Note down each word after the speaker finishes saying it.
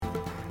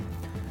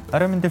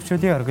Орой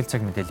мэндивчүүдийн оргил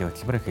цаг мэдээллийн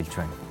хөтөлбөр эхэлж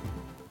байна.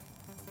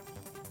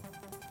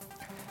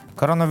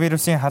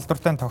 Коронавирусын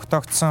халдвартай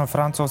тогтоогдсон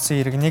Франц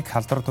улсын иргэнийг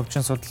халдвар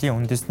төвчин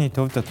судлалын үндэсний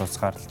төвд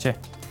тусгаарлажээ.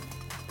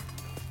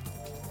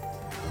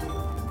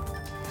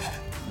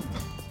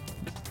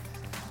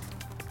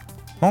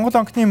 Монгол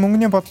банкны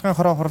мөнгөний бодлогын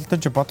хороо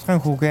хуралдаж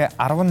бодлогын хүүгээ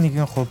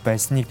 11%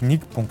 байсныг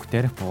нэг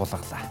пунктээр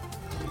буулгалаа.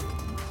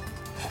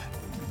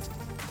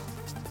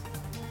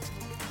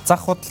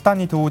 Зах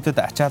худалдааны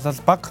төвүүдэд ачаалал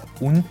бага,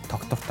 үн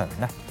тогтвортой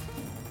байна.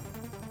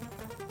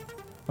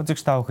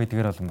 Үзэгч та бүхэн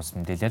эдгээр болон бус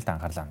мэдээлэлд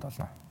анхаарлаа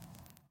хандуулна.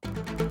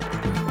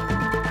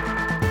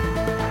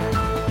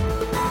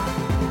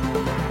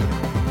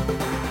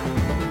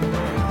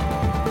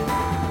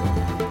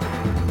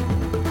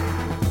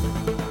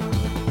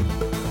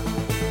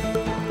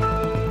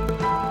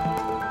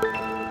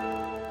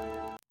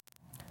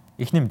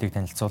 Эхний мэдээг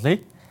танилцуулъя.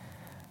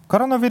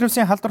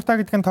 Коронавирусын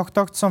халдвартай гэдэг нь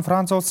тогтоогдсон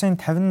Франц улсын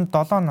 57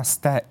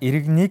 настай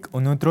иргэнийг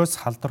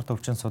өнөөдрөөс халдвар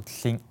төвчин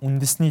судлалын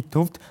үндэсний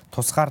төвд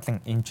тусгаарлан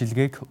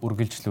эмчилгээг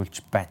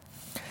үргэлжлүүлж байна.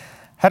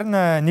 Харин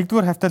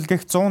 1-р хавтал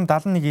гэх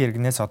 171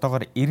 иргэнээс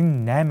одоогоор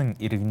 98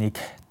 иргэнийг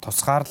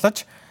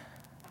тусгаарлаж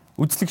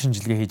үзлэг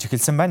шинжилгээ хийж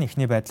эхэлсэн байна.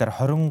 Эхний байдлаар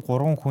 23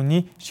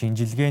 хүний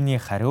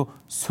шинжилгээний хариу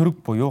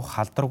сөрөг буюу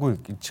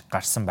халдваргүй гэж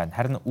гарсан байна.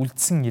 Харин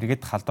үлдсэн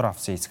иргэд халдвар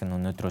авсан хэсэг нь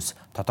өнөөдрөөс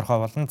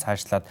тодорхой болон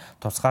цаашлаад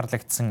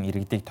тусгаарлагдсан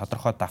иргэдийг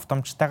тодорхой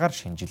давтамжтайгаар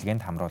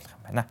шинжилгээнд хамруулах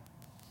юм байна.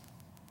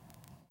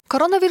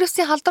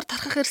 Коронавирусын халдвар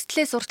тархах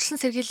эрсдлээс урьдчилан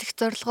сэргийлэх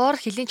зорилгоор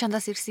хөлийн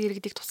чандаас ирсэн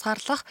иргэдийг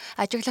тусгаарлах,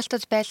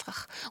 ажиглалтад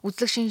байлгах,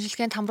 үзлэг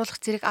шинжилгээнд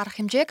хамруулах зэрэг арга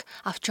хэмжээг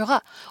авч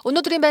байгаа.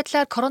 Өнөөдрийн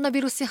байдлаар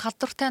коронавирусын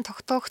халдвартай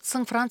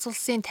тогтоогдсон Франц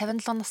улсын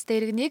 57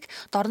 настай иргэнийг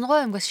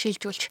дорногой аймгаас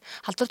шилжүүлж,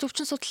 халдвар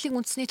төвчин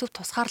судлалын үндэсний төвд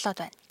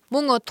тусгаарлаад байна.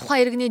 Мөн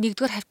тухайн иргэний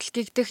 1-р хавтал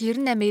гэгдэх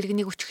 98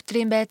 иргэнийг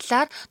өчигдрийн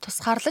байдлаар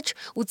тусгаарлаж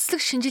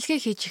үзлэг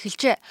шинжилгээ хийж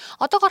эхэлжээ.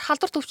 Одоогоор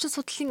халдвар төвчин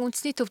судлалын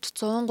үндэсний төвд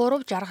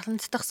 103,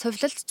 жаргалант дахь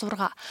совилалт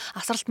 6,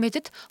 асралт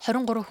мэдэд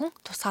 23 хүн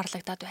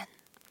тусгаарлагдаад байна.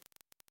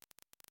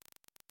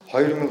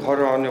 2020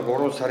 оны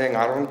 3 сарын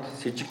 10-нд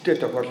сэжигтэй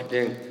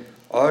тохиолдлын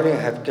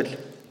ойрын хавтал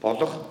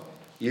болох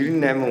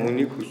 98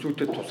 хүнийг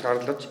хөсөөдөд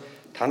тусгаарлаж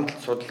тандалт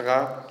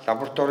судалгаа,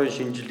 лабораторийн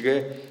шинжилгээ,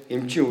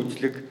 эмчийн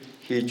үзлэг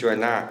хийж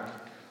байна.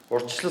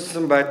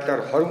 Урьдчилсан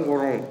байдлаар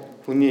 23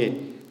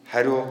 хүний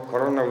хариу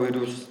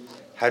коронавирус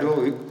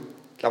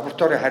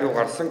лабораторийн хариу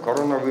гарсан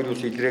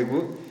коронавирус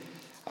илрээгүй.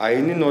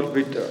 Энэ нь бол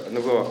бид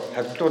нөгөө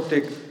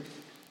хавтлуудыг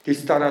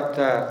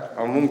тест-дараатай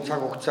мөн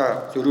цаг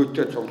хугацаа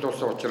зөрүүтэй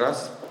цуглуулсан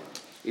учраас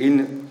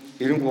энэ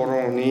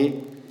 93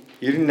 хүний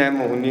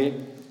 98 хүний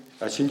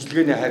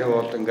шинжилгээний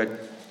хариу бол ингээд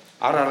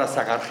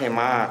араасаа гарах юм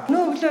аа.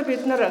 Өглөө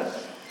бид нар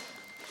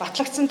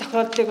батлагдсан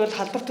тохиолдлыг бол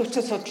халдвар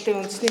төвчин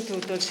судлалын үндэсний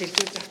төвд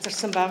шилжүүлж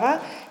авчирсан байгаа.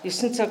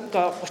 9 цаг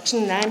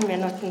 38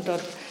 минутанд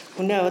бол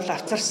хүнээ бол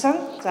авчирсан.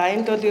 За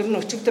энд бол ер нь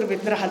өчигдөр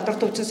бид нэр халдвар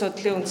төвчин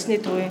судлалын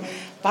үндэсний төвийн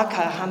баг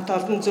хамт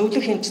олон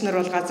зөвлөх эмчнэр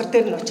бол газар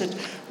дээр нь очиж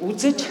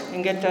үзэж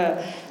ингээд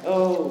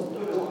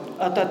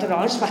одоо тэр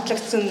онш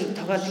батлагдсан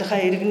тохиолдлынхаа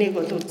иргэнийг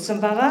бол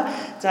үзсэн байгаа.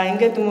 За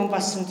ингээд мөн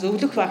бас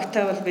зөвлөх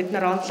багтай бол бид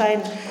нар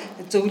онлайн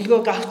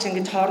зөвлөгөөг авч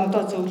ингэж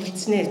хоорондоо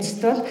зөвлөлдсөний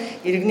эцэст бол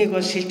иргэнийг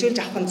бол шилжүүлж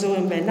авах нь зөв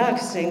юм байна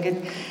гэсэн ингээд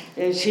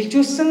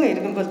шилжүүлсэн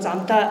иргэн бол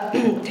замдаа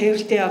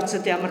тээвэрлтийн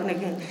явцад ямар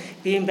нэгэн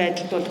биеийн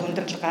байдалд бол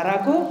хүндрэл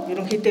гараагүй.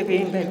 Ерөнхийдөө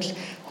биеийн байдал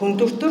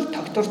хүндүртөр,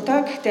 тогтвортой.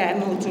 Гэхдээ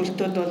амин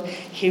үзүүлэлтүүд бол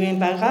хэвэн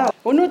байгаа.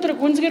 Өнөөдөр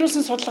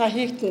гүнзгийрүүлсэн судалгаа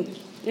хийгдэн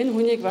энэ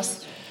хүнийг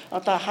бас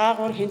одоо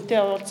хаагур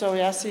хинтээ уулзаа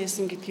яасан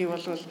хийсэн гэдгийг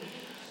бол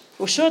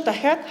өшөө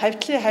дахиад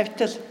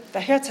хавтал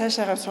дахиад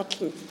цаашаагаар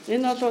судална.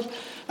 Энэ бол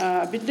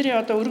бидний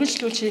одоо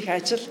үргэлжлүүлж хийх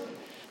ажил.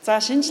 За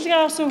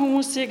шинжилгээ авсан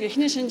хүмүүсийг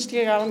эхний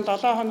шинжилгээг авна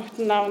 7 хоногт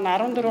нь авна,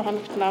 14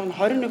 хоногт нь авна,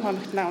 21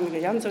 хоногт нь авна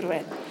гэх янз бүр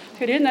байна.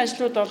 Тэгэхээр энэ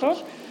ажлууд бол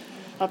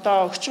одоо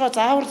өгч байгаа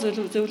заавар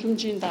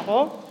зөвлөмжийн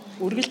дагуу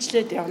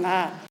үргэлжлээд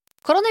явна.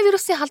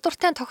 Коронавирусын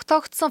халдвартай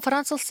тогтоогдсон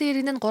Франц улсын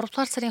иргэн нь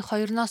 3-р сарын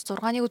 2-оос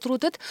 6-ны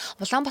өдрүүдэд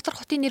Улаанбаатар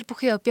хотын нэр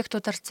бүхий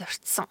объектуудаар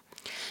зорьцсон.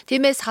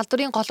 Тиймээс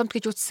халдварын голомт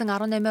гэж үзсэн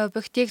 18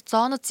 объектыг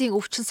зоонодын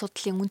өвчин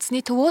судлалын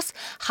үндэсний төвөөс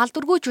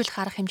халдваргүйжүүлэх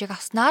арга хэмжээг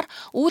авснаар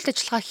үйл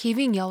ажиллагаа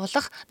хэвийн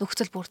явуулах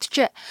нөхцөл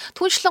бүрджээ.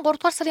 Түүнчлэн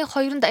 3-р сарын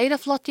 2-нд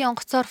Аэрофлотын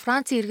онгоцоор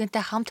Францын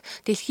иргэнтэй хамт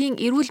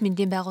Дэлхийн эрүүл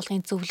мэндийн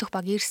байгууллагын зөвлөх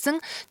баг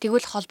ирсэн.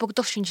 Тэгвэл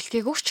холбогдох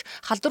шинжилгээг өгч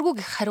халдваргүй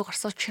гэх хариу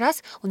гарсан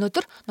учраас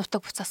өнөөдөр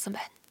нутаг буцаасан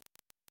байна.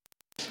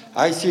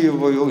 ICU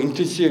буюу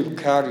Intensive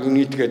Care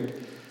Unit гэдэг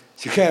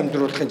сэхэн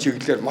амьдруулахын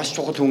чиглэлээр маш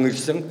чухал хүн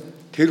ирсэн.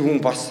 Тэр хүн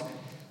бас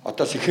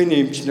одоо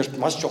сэхэний эмчнэрт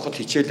маш чухал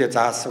хичээлээ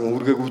заасан,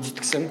 үүргээг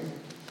гүйцэтгсэн.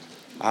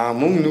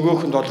 Мөн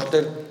нөгөөхөнд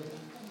болохоор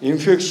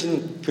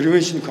Infection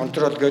Prevention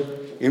Control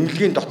гэдэг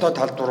эмнэлгийн дотоод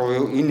халдвар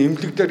буюу энэ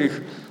эмнэлэг дээр их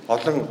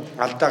олон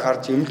алдаа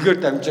гарч эмнэлгээр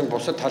дамжин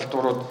бусад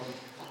халдварууд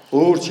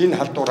өөр шинэ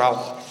халдвар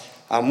авах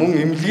мөн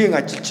эмнэлгийн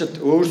ажилчид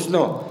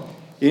өөрснөө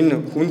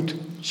энэ хүнд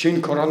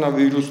шинэ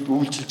коронавируст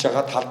үйлчилж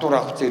байгаа халдвар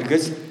авах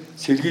зэрэгээс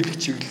сэргийлэх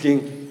чиглэлийн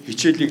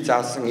хичээлийг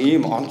заасан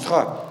ийм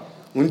онцгой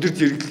өндөр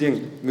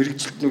зэрэглэлийн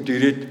мэрэгчлэтнүүд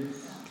ирээд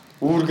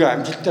үүргээ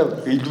амжилттай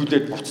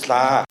биелүүлээд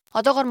буцлаа.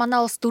 Одоогоор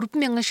манай улс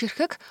 4,000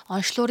 ширхэг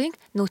онцлуурын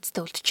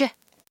нөөцтэй үлджээ.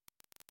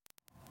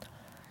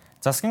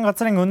 Засгийн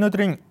газрын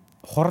өнөөдрийн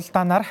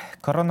хуралдаанаар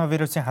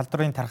коронавирусын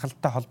халдварын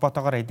тархалттай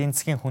холбоотойгоор эдийн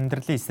засгийн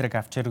хүндрэлийн эсрэг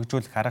авч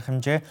хэрэгжүүлэх арга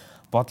хэмжээ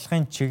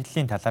бодлогын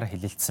чиглэлийн талаар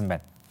хэлэлцсэн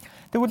байна.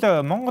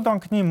 Тэгвэл Монгол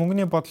банкны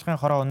мөнгөний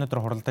бодлогын хороо өнөөдөр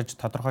хуралдаж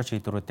тодорхой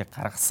шийдвэрүүдийг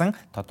гаргасан.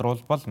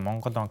 Тодорхойлбол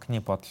Монгол банк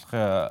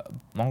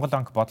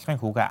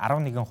бодлогын хүүгээ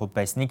 11%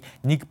 байсныг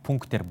 1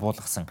 пунктээр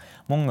буулгасан.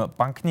 Мөн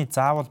банкны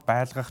заавал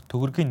байлгах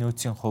төгрөгийн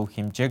нөөцийн хувь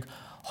хэмжээг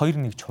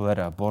 2.1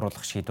 хувиар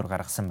бууруулах шийдвэр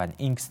гаргасан байна.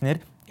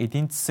 Ингэснээр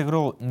эдийн засаг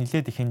руу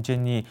нэлээд их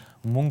хэмжээний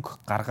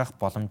мөнгө гаргах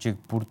боломжийг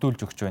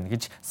бүрдүүлж өгч байна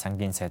гэж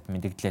сангийн сайд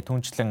мэдгдлээ.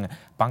 Түүнчлэн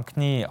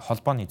банкны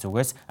холбооны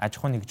зүгээс аж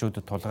ахуй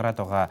нэгжүүдэд тулгараад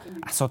байгаа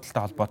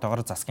асуудалтай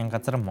холбоотойгоор засгийн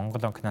газар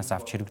Монгол банкнаас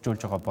авч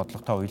хэрэгжүүлж байгаа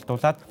бодлоготой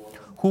уялдуулаад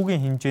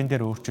хүүгийн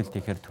хэмжээндээр өөрчлөлт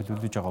ихээр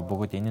төлөвлөж байгаа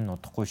бөгөөд энэ нь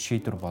удахгүй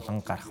шийдвэр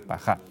болон гарах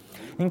байхаа.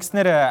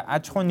 Ингэснээр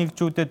аж ахуй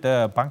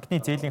нэгжүүдэд банкны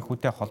зээлийн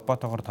хүүтэй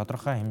холбоотойгоор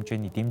тодорхой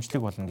хэмжээний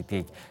дэмжлэг болно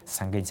гэдгийг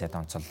сангийн сайд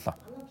онцоллоо.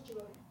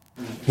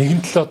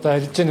 Нэгэн тал одоо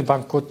арилжааны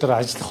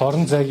банкудаар ажиллах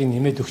орон зайг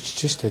нэмээд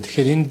өгчөж штэ.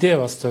 Тэгэхээр эндээ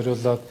бас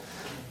зориулаад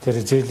тэр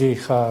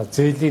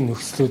зээлийн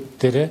нөхцлүүд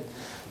дээр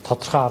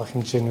тодорхой арга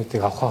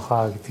хэмжээнүүдийг авах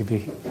хаа гэдэг би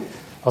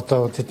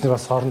одоо тэд нар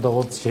бас хоорондоо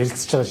уулзж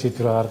ярилцж байгаа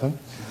шийдвэр гаргана.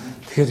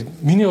 Тэгэхээр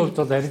миний хувьд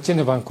бол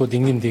арилжааны банкуд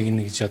ингэн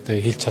дэгнэ гэж одоо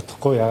хэлж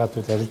чадахгүй. Ягаад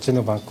гэвэл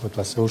арилжааны банкуд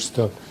бас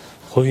өөрсдөө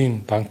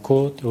хувийн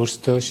банкуд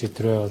өөрсдөө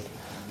шийдвэрээ бол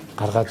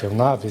гаргаж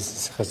явна.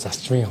 Бизнесийн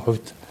зарчмын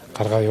хувьд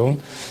гаргаа явна.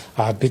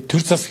 Бид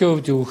төр засгийн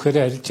хувьд юу гэхээр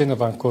арилжааны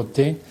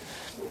банкуудын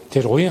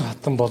тэр уян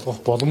хатан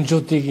болгох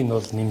боломжуудыг нь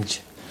бол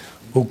нэмж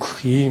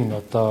өгөх ийм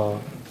одоо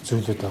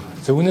зүйлүүд байна.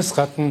 Үүнээс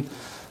гадна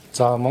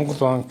за Монгол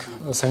банк,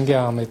 сангийн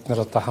ам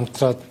эднэр одоо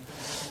хамтраад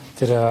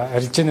тэр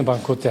арилжааны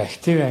банкуудын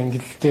актив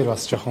ангилал дээр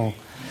бас жоохон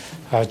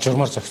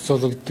журмаар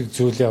зохицуулагддаг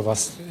зүйлээ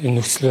бас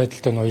энэ нөхцөл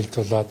байдалтай нь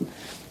уялдуулаад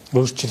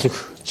өөрчлөх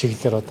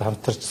чиглэлээр одоо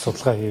хамтарч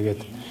судалгаа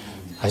хийгээд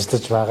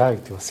ажиллаж байгаа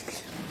гэдэг бас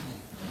хэлье.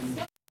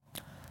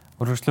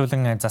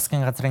 Үргэлжлүүлэн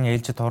засгийн газрын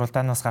ээлжид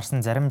хуралдаанаас гарсан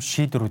зарим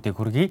шийдвэрүүдийг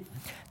хүргэе.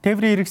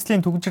 Тээврийн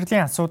хэрэгслийн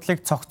түгжирлийн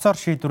асуудлыг цогцоор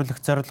шийдвэрлэх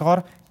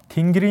зорилгоор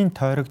тэнгэрийн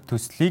тойрог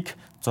төслийг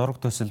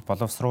зураг төсөл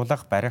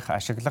боловсруулах, барих,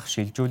 ашиглах,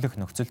 шилжүүлэх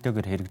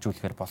нөхцөлтэйгээр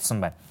хэрэгжүүлэхээр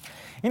болсон байна.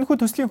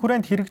 Энэхүү төслийн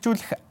хүрээнд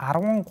хэрэгжүүлэх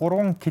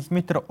 13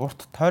 км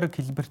урт тойрог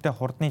хэлбэртэй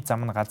хурдны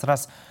зам нь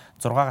газраас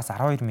 6-аас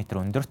 12 м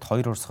өндөрт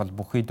 2 урсгал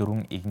бүхий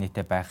 4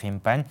 игнэтэй байх юм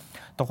байна.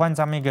 Тухайн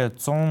замыг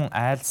 100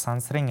 айл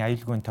сансрын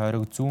аюулгүйн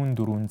тойрог зүүн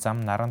 4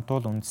 зам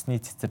нарантуул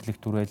үндэсний цэцэрлэг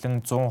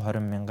түрээлэн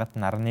 120 мянгат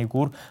нарны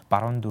гүр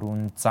баруун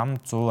 4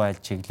 зам 100 айл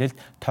чиглэлд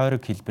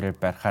тойрог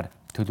хэлбэрээр барихаар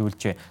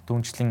төлөвлөжээ.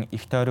 Түүнчлэн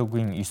их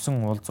тойрогийн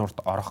 9 уул зурт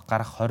орох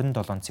гарах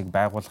 27 цэг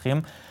байгуулах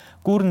юм.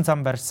 Гүүрэн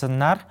зам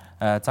барьсанаар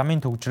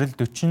замын төгжрөл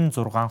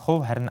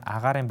 46%, харин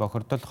агаарын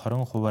бохирдол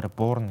 20%-аар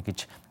буурна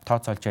гэж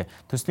тооцоолжээ.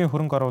 Төслийн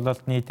хөрөнгө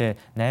оруулалт нийт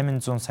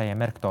 800 сая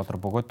Америк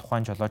доллар бөгөөд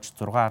тухайн жолооч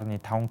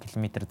 6.5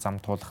 км зам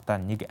туулахдаа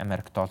 1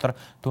 Америк доллар,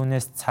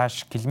 түүнээс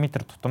цааш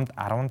километр тутамд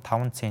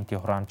 15 центийн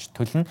хураамж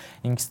төлнө.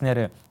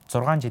 Ингэснээр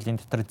 6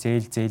 жилийн дотор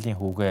зээлийн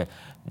хүүгээ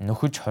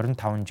нөхөж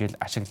 25 жил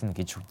ашиглана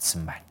гэж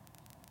үзсэн байна.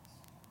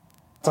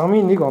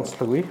 Замын нэг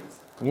онцлог бий.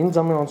 Энэ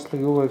замын онцлог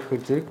юу вэ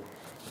гэхээр зэрэг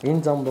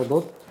энэ зам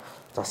бол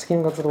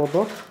засгийн газар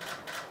болоод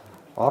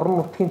орон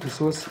нутгийн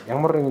төсвөөс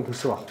ямар нэгэн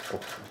төсөв авахгүй.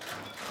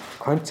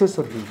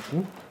 Концессор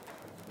хийгдэнэ.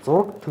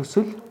 Зураг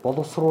төсөл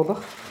боловсруулах,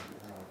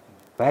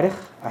 барих,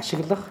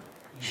 ашиглах,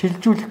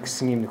 шилжүүлэх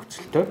гэсэн ийм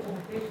нөхцөлтэй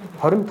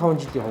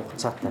 25 жилийн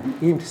хугацаатай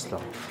ийм төсөл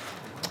байна.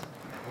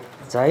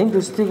 За энэ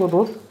төслийг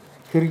бол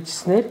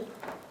хэрэгжснээр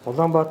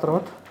Улаанбаатар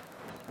хот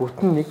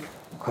бүтэн нэг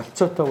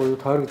колцоотой буюу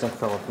тойрог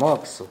замтай болно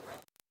гэсэн.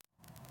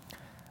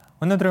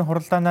 Өнөөдрийн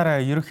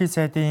хуралдаанаар ерөнхий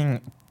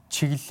сайдын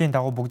чиглэлийн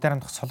дагуу бүгд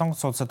хамтдах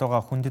Солонгос улсад байгаа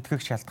хүндэтгэх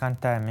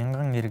шалтгаантай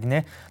 1000 иргэнэ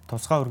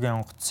тусгай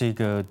өргөн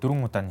онгоцыг 4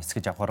 удаа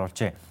нисгэж авахар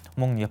болжээ.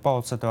 Мөн Япон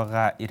улсад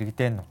байгаа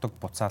иргэдээ нутаг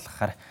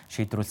буцаалгахаар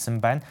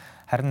шийдвэрлсэн байна.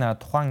 Харин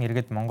тухайн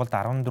иргэд Монголд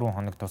 14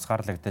 хоног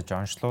тусгаарлагдаж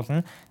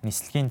онцлуулна.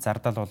 Нислэгийн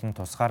зардал болон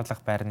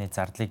тусгаарлах байрны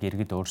зардлыг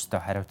иргэд өөрсдөө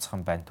хариуцах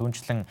юм байна.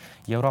 Түүнчлэн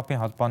Европын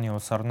холбооны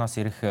улс орноос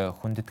ирэх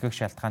хүндэтгэх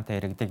шалтгаантай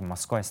иргэдийг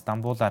Москва,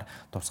 Стамбулаар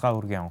тусгай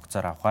өргөн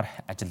онгоцоор авахар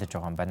ажиллаж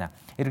байгаа юм байна.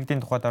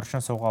 Иргэдийн тухайд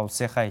оршин суугаа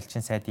улсынхаа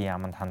элчин сайдын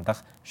яамд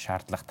хандах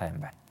шаардлагатай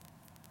юм байна.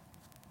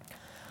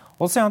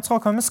 Улсын онцгой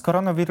комисс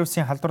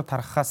коронавирусын халдвар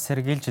тархахаас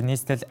сэргийлж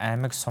нийслэл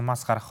аймаг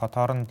сумаас гарах хот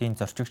хоорондын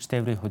зорчигч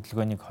тээврийн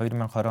хөдөлгөөнийг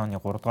 2020 оны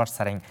 3 дугаар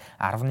сарын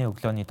 10-ны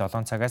өглөөний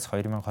 7 цагаас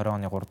 2020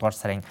 оны 3 дугаар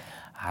сарын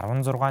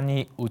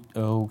 16-ны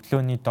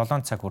өглөөний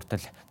 7 цаг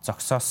хүртэл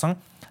зогсоосон.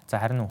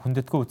 Харин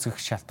хүндэтгүү үзэх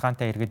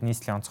шалтгаантай иргэд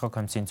нийслэлийн онцгой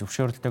комиссийн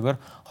зөвшөөрлөлтөөр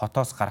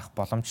хотоос гарах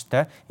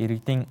боломжтой.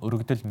 Иргэдийн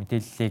өргөдөл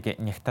мэдээллийг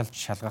нягтлж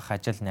шалгах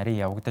ажил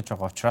нарийн явагдаж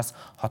байгаа учраас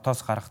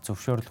хотоос гарах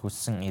зөвшөөрөл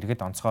хүссэн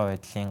иргэд онцгой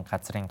байдлын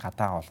газрын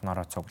гадаа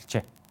олноороо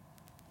цуглжээ.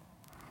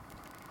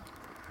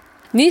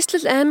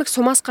 Нийслэл аймаг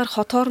сумаас гарах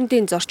хот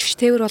хоорондын зорчигч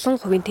тээвэр болон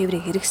хувийн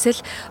тээврийн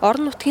хэрэгсэл,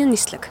 орон нутгийн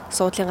нислэг,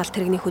 суудлын галт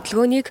тэрэгний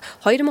хөдөлгөөнийг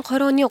 2020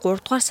 оны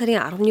 3 дугаар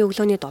сарын 10-ны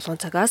өглөөний 7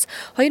 цагаас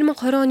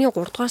 2020 оны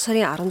 3 дугаар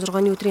сарын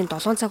 16-ны өдрийн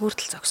 7 цаг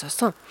хүртэл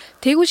зогсоосон.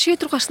 Тэгвэл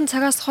шийдвэр гарсан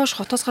цагаас хойш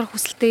хотоос гарах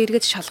хүсэлтэд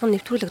эргээд шалган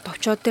нэвтрүүлэг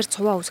товчоод дээр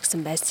цуваа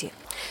үүсгэсэн байсан юм.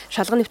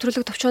 Шалган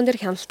нэвтрүүлэг товчоон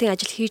дээр хяналтын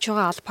ажил хийж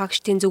байгаа алба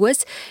хаагчдын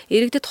зүгээс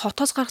иргэдэд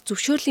хотоос гарах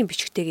зөвшөөрлийн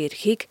бичгтэйгээр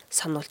эрхийг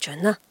сануулж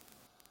байна.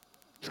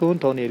 Сүүн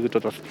тооны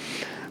иргэд бол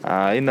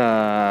энэ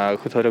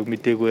хөт хориг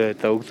мдээгүй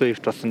өгзөө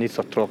эрт болсон нийт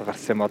сот руу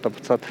гарсан юм. Одоо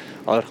буцаад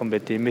ойрхон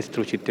байд эмэс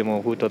рүү ч гэдэм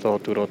үү хүүд одоо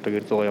хөдөлгөөр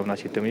одоо 100 явна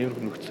ч гэдэм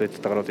юм нөхцөл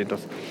байдлаар энэ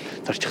бас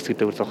зарчих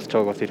зэгдээр зогсож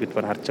байгааг бас иргэд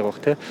бар харж байгаа бох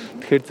тий.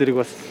 Тэгэхээр зэрэг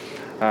бас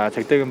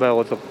цагдаагийн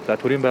байгууллага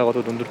төрийн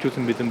байгууллагууд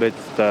өндөржүүлсэн бэлэн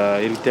байдалд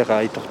иргэдийн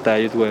ая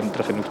тухтай аюулгүй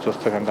амьдрахын нөхцөл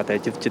байдлыг хангаад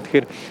ажиллаж байна.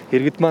 Тэгэхээр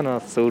иргэд маань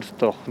бас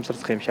өөрсдөө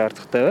ухамсарлах юм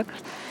шаардлагатай байна.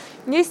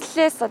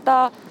 Нийслэлээс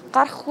одоо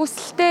гарах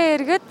хүсэлтэй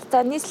иргэд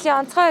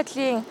нийслэлийн онцгой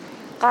байдлын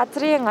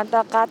газрын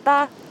одоо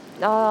гадаа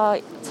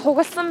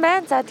цугласан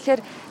байна. За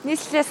тэгэхээр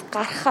нийслэлээс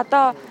гарах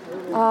одоо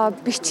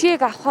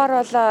бичгийг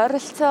авахар бол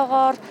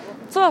ойролцоогоор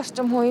 100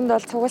 орчим хүн энд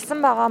бол цугласан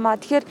байгаамаа.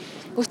 Тэгэхээр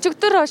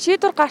өчигдөр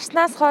шийдвэр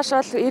гарснаас хойш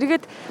бол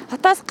иргэд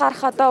хотоос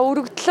гарах одоо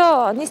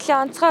өргөдлөө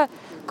нийслэлийн онцгой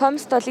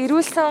комист бол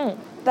ирүүлсэн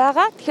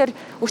байгаа. Тэгэхээр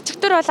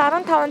өчигдөр бол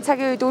 15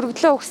 цагийн үед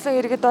өргөдлөө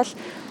өгсөн иргэд бол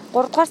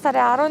 3 дугаар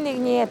сарын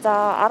 11-ний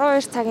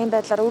 12 цагийн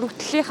байдлаар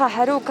өргөдлөлийнхаа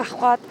хариуг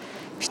авахад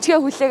бичгээ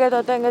хүлээгээд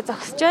одоо ингээд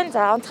зогсож байна.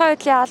 За онцгой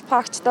байдлын алба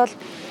хаагчд бол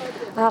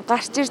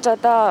гарч ирж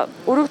одоо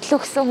өргөдөл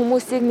өгсөн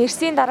хүмүүсийг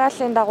нэрсийн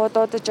дарааллын дагуу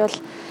дуудаж бол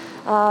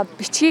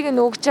бичгийг нь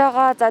өгж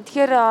байгаа. За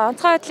тэгэхээр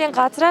онцгой байдлын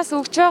газраас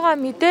өгж байгаа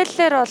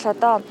мэдээллээр бол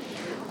одоо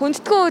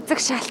хүндэтгэн үзэх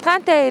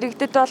шалтгаантай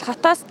иргэдэд бол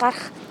хотоос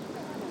гарах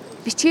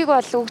бичгийг бол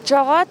өгж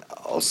байгаа.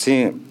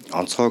 Улсын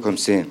онцгой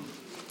комиссийн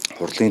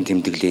хурлын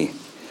тэмдэглэлийн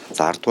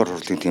 10 дугаар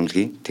хурлын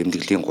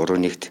тэмдэглэлийн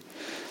 3-1-т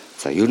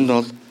за ер нь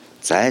бол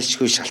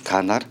зайлшгүй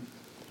шалтгаанаар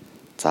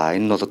за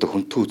энэ нь бол одоо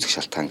хүндэтгэн үзэх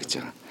шалтгаан гэж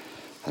байгаа.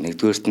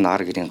 Нэгдүгээрт нь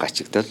ар гэрийн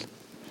гачигдал,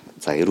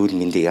 за эрүүл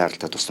мэндийн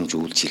яаралтай тусламж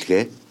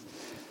үйлчилгээ,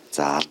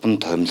 за албан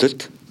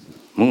томилолт,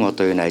 мөн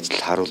одоо энэ ажил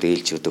харуул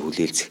ээлж одоо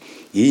хүлээлцэх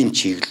ийм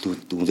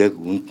чиглэлүүд яг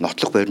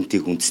нотлох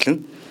баримтыг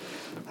үндэслэн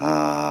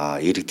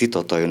иргэдэд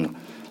одоо энэ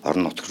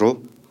орон нутг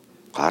руу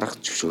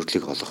гарах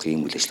зөвшөөрлийг олгох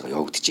ийм үйл ажиллагаа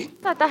явагдаж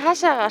байна. Одоо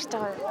хаашаа гарч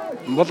байгаа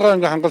вэ? Булгаа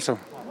ингээ хангалсан.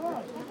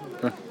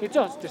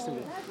 Хэзээ хосч ирсэн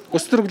бэ?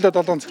 Өстөрглөө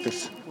 7 цагт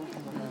ирсэн.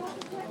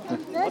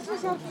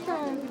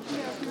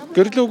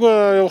 Гэрлүүг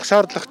явах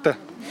шаардлагатай.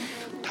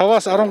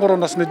 5-аас 13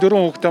 насны 4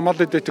 хүүхдээ мал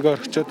идээтийг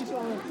орхичоод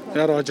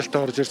яруу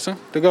ажилтаа орж ирсэн.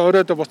 Тэгээ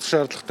оройдоо буцах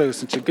шаардлагатай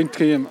байсан чинь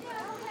гинтхэн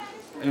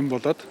юм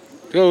болоод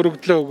тэгээ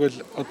өргөдлөө өгөөл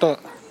одоо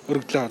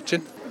өргөдлөө авч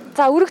байна.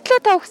 За өргөдлөө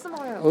та өгсөн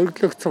байгаа юу?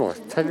 Өргөдлөө өгсөн байгаа.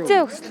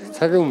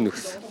 Цагийн өмнө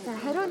өгсөн. За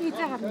хариу нь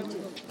хизээ гарна гэж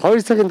байна.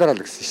 2 цагийн дараа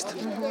л өгсөн шүү дээ.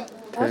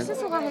 Оршин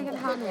суугааныг нь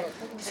хаана вэ?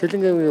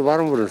 Сэлэнгийн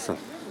баруун бүрээсэн.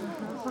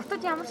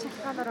 Хотод ямар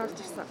шалтгаанаар орж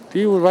ирсэн?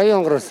 Би бүр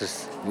баян онгороос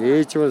ирсэн.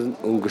 Ээж нь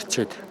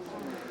өнгөрчөөд.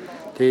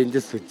 Тэгээ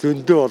эндээс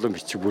зөндөө олон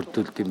бичиг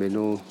бүрдүүлд юм байна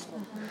уу?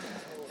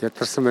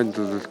 Ядарсан банд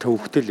бол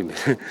төвхтэй юм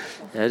байна.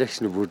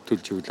 Аригч нь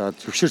бүрдүүлж өглөөд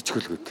зөвшөөрч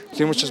хөлгөд.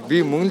 Тийм учраас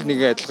би мөн л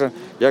нэгэн адилхан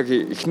яг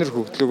эхнэр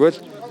хөглөгөөл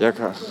яг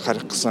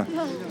харах гэсэн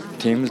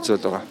тийм л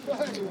зүйл байгаа.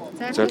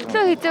 За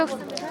хөглөө хизээ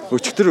өгсөн.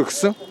 Өчигдөр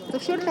өгсөн.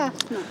 Зөвшөөрлөө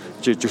авсан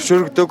уу?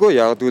 Зөвшөөрөгдөөгүй.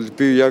 Яг л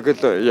би яг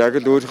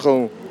л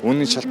өөрийнхөө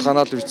үнэн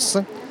шалтгаанаар л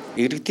бичсэн.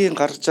 Иргэдийн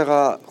гаргаж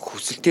байгаа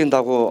хүсэлтийн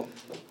дагуу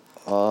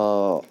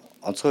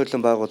онцгой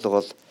байдлын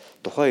байгууллага бол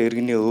тухайн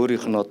иргэний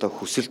өөрийнх нь одоо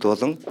хүсэлт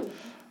болон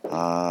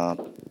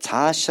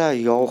цаашаа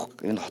явах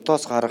энэ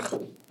хотоос гарах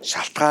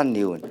шалтгаан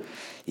нь юу вэ?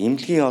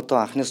 Эмнэлгийн одоо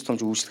анхны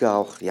тусламж үйлчилгээ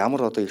авах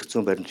ямар одоо эрх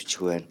зүйн баримт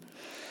бичих вэ?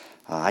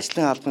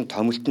 Ажлын албаны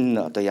томилт нь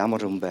одоо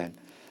ямар юм байна?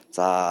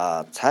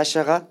 За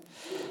цаашаага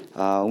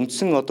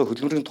үндсэн одоо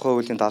хөтөлбөрийн тухай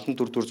хуулийн 74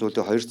 дугаар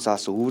зүйлийн 2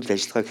 заасан үйл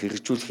ажиллагааг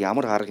хэрэгжүүлэх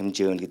ямар арга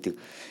хэмжээ байна гэдэг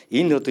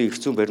энэ одоо эрх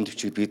зүйн баримт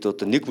бичгийг бид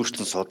одоо нэг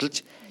бүрчлэн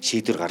судалж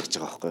шийдвэр гаргаж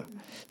байгаа байхгүй.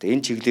 Тэгээ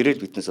энэ чиглэлээр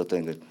биднес одоо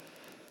ингээд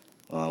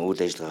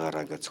үйл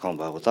ажиллагаараа ингээд зохион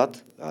байгуулад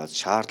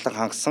шаардлага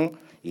хангасан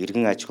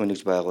иргэн аж ахуйн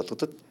нэгж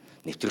байгууллагад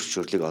нэвтрэх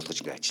зөвшөөрлийг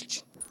олгож ингээд ажиллаж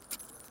байна.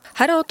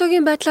 Харин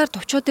одоогийн байдлаар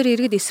товчоо дээр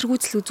иргэд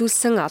эсэргүүцэл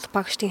үзүүлсэн алба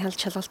хаагчдын хяналт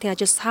шалгалтын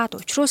ажил саад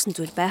учруулсан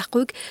зүйл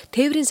байхгүйг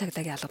тээврийн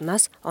цагдаагийн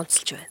албанаас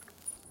онцолж байна.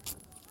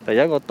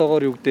 Яг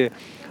одоогоор юу гэдэг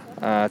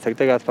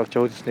цагдаагийн алба хаагч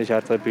хөөцсөний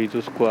шаардлагыг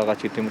биелүүлэхгүй байгаа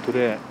ч гэдэг юм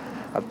түрээ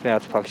албаны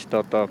алба хаагчтай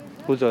одоо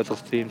хүл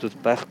ойлголцсон юм зүйл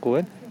байхгүй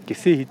байна.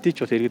 Гисэн хэдий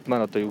ч бас иргэд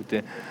маань одоо юу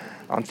гэдэг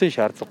онцгийн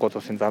шаардлагагүй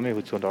бас энэ замын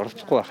хөдөлгөөнд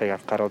оролцохгүй байхыг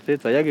анхааруулъя.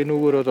 За яг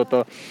энүүгээр бол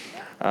одоо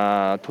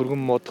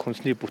түргэн мод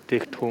хүнсний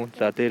бүтээгдэхүүн,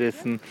 за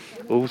дээрээс нь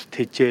өвс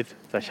тэжээл,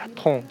 за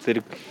шатхуун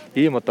зэрэг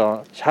ийм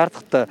одоо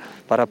шаардлагатай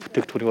бараа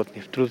бүтээгдэхүүнийг бол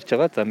нэвтрүүлж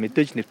байгаа. За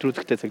мэдээж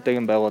нэвтрүүлэхдээ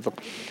цагдаагийн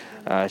байгууллага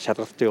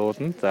шалгалтын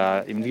явуулна.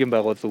 За эмнэлгийн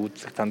байгууллага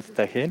үзэх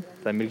цандтай хийн.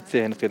 За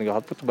мэрэгжлийн хяналт гэдэг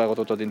холбоотой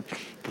байгууллагууд энэ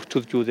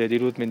бүртгүүлжүүлээд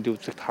эрүүл мэндийн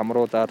үзэгт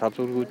хамруу за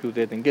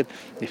тавзургуулжүүлээд ингээд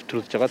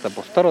нэвтрүүлж байгаа. За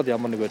бусдаар бол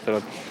ямар нэг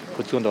байдлаар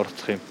хөдөлгөөнд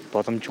оролцох юм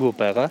боломжгүй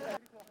байгаа.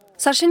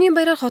 Сар шинийн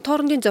баяраар хот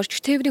хоорондын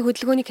зорчигч тээврийн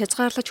хөдөлгөөнийг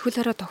хязгаарлаж хөл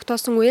хорой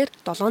тогтоосон үеэр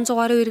 700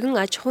 гаруй иргэн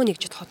аж ахуй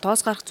нэгжид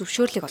хотоос гарах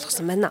зөвшөөрлийг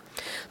олгосон байна.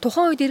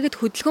 Тухайн үед иргэд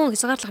хөдөлгөөн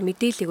хязгаарлах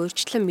мэдээллийг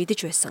урьдчилан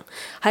мэдэж байсан.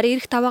 Харин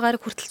ирэх 5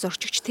 гаруй хүртэл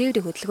зорчигч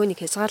тээврийн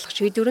хөдөлгөөнийг хязгаарлах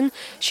шийдвэр нь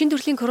шинэ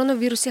төрлийн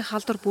коронавирусын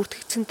халдвар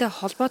бүртгэгдсэнтэй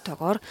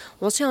холбоотойгоор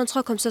улсын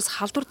онцгой комиссоос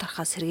халдвар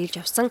тархаас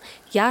сэргийлж авсан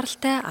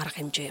яаралтай арга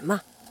хэмжээ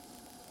юм.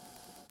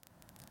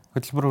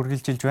 Хөтөлбөр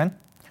үргэлжилж байна.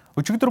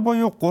 Өчигдөр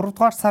буюу 3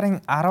 дугаар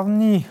сарын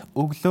 10-ны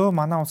өглөө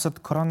манай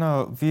улсад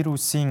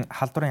коронавирусын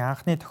халдварын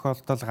анхны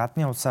тохиолдол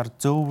гадны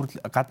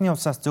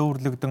улсаас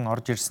зөөвөрлөгдөн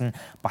орж ирсэн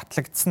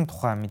батлагдсан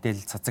тухай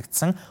мэдээлэл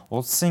цацагдсан.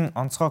 Улсын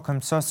онцгой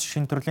комиссоос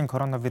шинэ төрлийн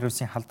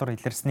коронавирусын халдвар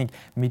илэрснийг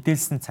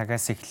мэдээлсэн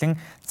цагаас эхлэн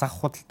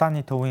зах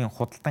худалдааны төвийн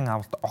худалдан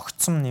авалт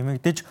огцом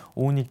нэмэгдэж,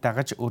 үүнийг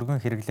дагаж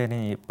өргөн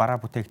хэрэглээний бараа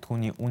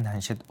бүтээгдэхүүний үн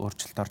ханшид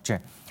өөрчлөлт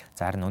оржээ.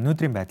 Харин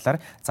өнөөдрийн байдлаар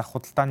зах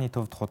худалдааны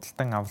төвд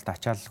худалдан авалт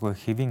ачаалалгүй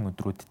хэвийн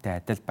өдрүүдтэй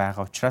адил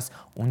байгаа учраас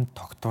үн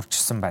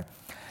тогтворчсон байна.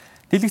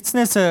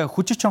 Дэлгэцнээс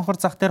хүчит чонхор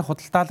зах дээр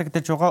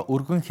худалдаалагдаж байгаа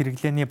өргөн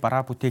хэрэглээний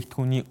бараа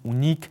бүтээгдэхүүний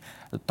үнийг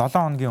 7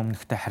 хоногийн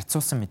өмнөхтэй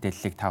харьцуулсан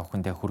мэдээллийг та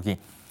бүхэндээ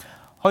хүргэе.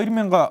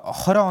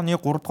 2020 оны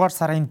 3 дугаар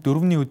сарын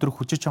 4-ний өдөр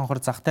хүчит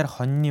чонхор зах дээр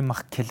хоньны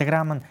мах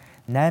килограмм нь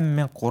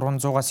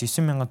 8300-аас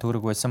 9000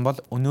 төгрөг байсан бол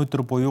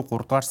өнөөдөр буюу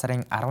 3 дугаар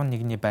сарын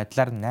 11-ний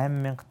байдлаар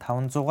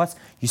 8500-аас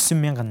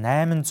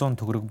 9800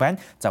 төгрөг байна.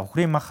 За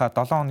үхрийн мах 7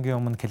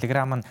 хоногийн өмнө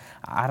килограмм нь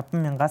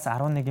 100000-аас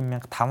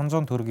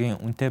 11500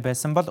 төгрөгийн үнэтэй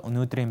байсан бол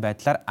өнөөдрийн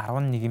байдлаар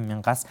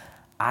 11000-аас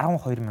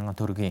 12000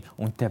 төгрөгийн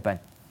үнэтэй байна.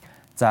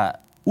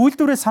 За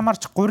үйлдвэрээс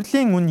хамаарч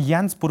гурилын үн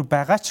янз бүр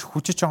байгаа ч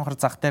хүчит чонхор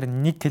зах дээр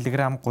 1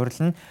 кг гурил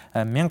нь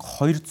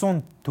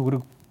 1200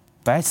 төгрөг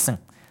байсан.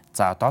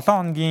 За 7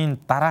 хоногийн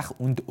дараах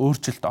үнд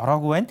өөрчлөлт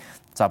ороогүй байна.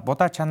 За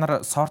будаа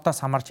чанар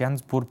сортоос хамаарч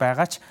янз бүр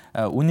байгаа ч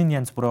үнэн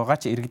янз бүр байгаа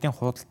ч иргэдийн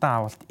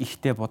худалдан авалт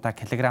ихтэй будаа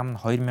килограмм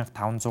нь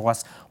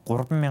 2500-аас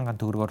 3000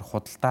 төгрөгөөр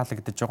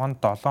худалдаалагдаж байгаа нь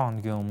 7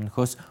 хоногийн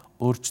өмнөхөөс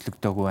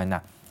өөрчлөгдөөгүй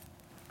байна.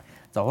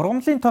 За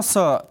ургамлын тос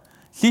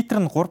литр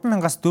нь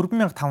 3000-аас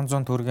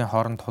 4500 төгрөгийн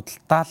хооронд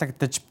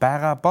худалдаалагдаж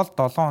байгаа бол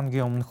 7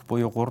 хоногийн өмнөх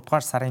буюу 3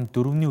 дугаар сарын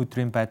 4-ний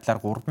өдрийн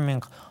байдлаар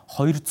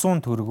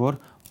 3200 төгрөгөөр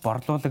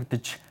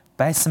борлуулагдаж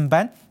байсан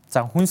байна.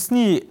 За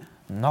хүнсний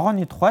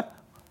ногооны тухайд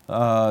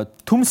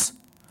төмс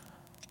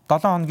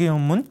 7 хоногийн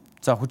өмнө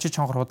за хүчит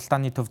чонхор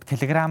худалдааны төвд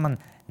килограмм нь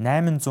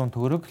 800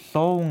 төгрөг,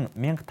 луун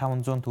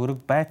 1500 төгрөг,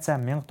 байцаа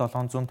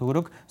 1700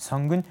 төгрөг,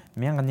 сонгон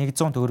 1100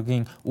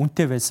 төгрөгийн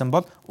үнэтэй байсан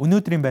бол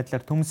өнөөдрийн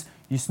байдлаар төмс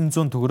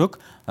 900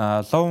 төгрөг,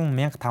 луун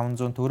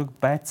 1500 төгрөг,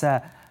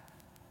 байцаа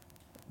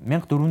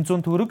 1400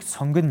 төгрөг,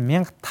 сонгон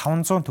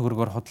 1500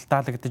 төгрөгөөр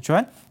худалдаалагдаж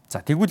байна.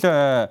 За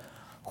тэгвэл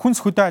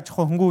хүнс хөдөө аж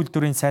ахуй хөнгөн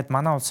үйлдвэрийн сайд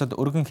манай улсад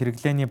өргөн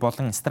хэрэглээний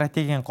болон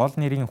стратегийн гол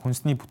нэрийн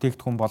хүнсний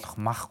бүтээгдэхүүн болох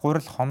мах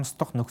гурил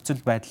хомсдох нөхцөл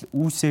байдал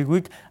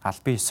үүсээгүйг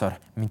албан ёсоор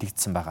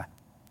мэдэгдсэн байна.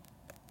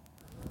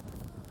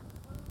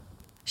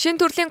 Шинэ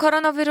төрлийн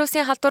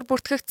коронавирусын халдвар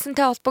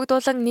бүртгэгдсэнтэй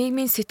холбогдуулан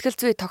нийгмийн сэтгэл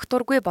зүй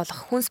тогтворгүй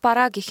болох хүнс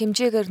бараа гэх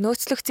хэмжээгээр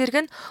нөөцлөх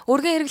зэрэг нь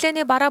өргөн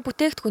хэрэглээний бараа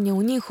бүтээгдэхүүний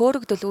үнийн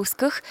хөөрөгдөл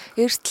үүсгэх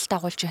эрсдэл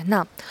дагуулж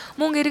байна.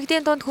 Мөн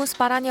иргэдийн дунд хүнс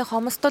барааны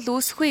хомсдол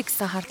үүсэхгүй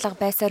гэсэн хардлага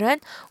байсаар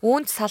байна.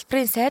 Үүнд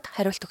салбарын сайд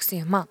хариулт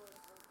өгсөн юм а.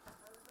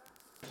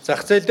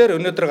 Зах зээл дээр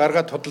өнөөдөр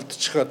гаргаад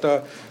худалдчих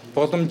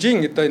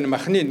боломжийн энэ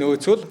махны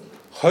нөөц бол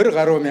 20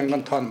 гаруй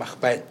мянган тонн мах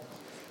байна.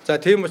 За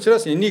тийм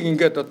учраас энийг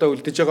ингээд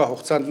үлдэж байгаа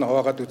хугацаанд нь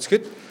хуваагаад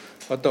үзэхэд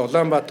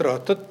Улаанбаатар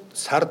хотод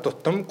сар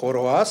тутам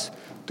 3-аас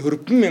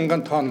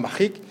 4000 тонн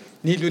махыг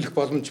нийлүүлэх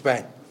боломж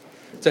байна.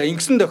 За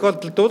ингэсэн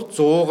тохиолдолд бол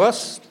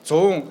 100-аас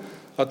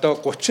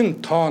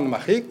 130 тонн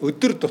махыг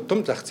өдөр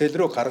тутам зах зээл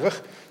рүү гаргах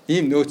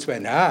ийм нөөц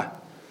байна.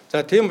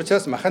 За тийм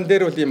учраас махан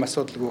дээр бол ийм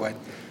асуудалгүй байна.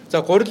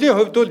 За гурилын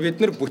хувьд бол бид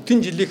нар бүтэн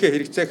жилийнхээ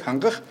хэрэгцээг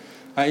хангах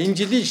энэ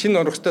жилийн шинэ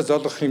урагштай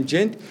золгох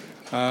хэмжээнд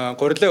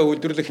гурилаа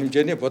үйлдвэрлэх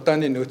хэмжээний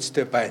будааны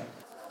нөөцтэй байна.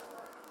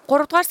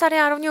 3 дугаар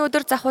сарын 10-ны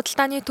өдөр зах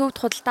худалдааны төвд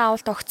худалдан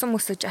авалт огцом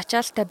өсөж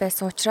ачаалттай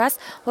байсан учраас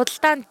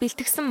худалдаанд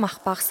бэлтгэсэн мах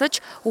багасж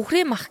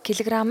үхрийн мах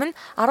килограмм нь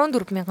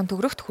 14000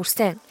 төгрөгт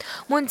хүрсэн.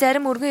 Мөн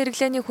зарим өргөн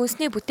хэрэглээний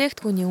хүнсний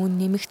бүтээгдэхүүний үн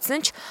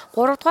нэмэгдсэн ч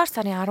 3 дугаар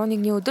сарын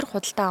 11-ний өдөр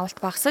худалдан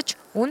авалт багасж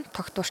үн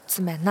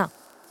тогтворчсон байна.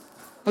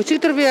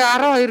 Өчигдөр би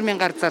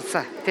 12000-аар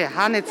зарсан. Тэ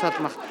хааны цол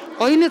мах.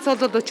 Гоёны цол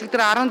бол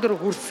өчигдөр 14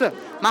 хүрсэн.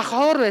 Мах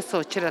хоор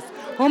байсан учраас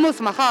хүмүүс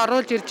махаа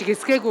оруулж ирж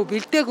гисгээгүй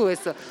бэлдээгүй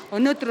байсан.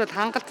 Өнөөдөр бол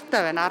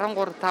хангалттай байна.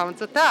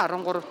 13500-тай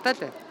 13-тай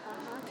л байна.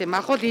 Тэ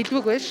мах бол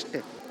илвэг байна шүү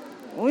дээ.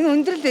 Үн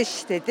өндөрлөө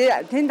шүү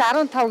дээ. Тэнд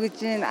 15 гэж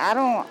юм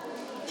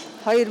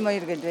 12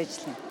 моёр гэж байж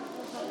лээ.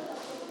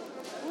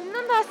 Өмнө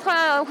нь бас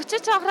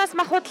хүчит чонхроос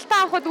мах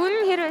худалдан авахд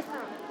үн нь хэр байсан?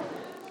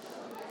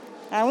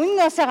 Үн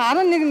нь бас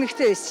 11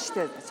 нэгтэй байсан шүү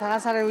дээ.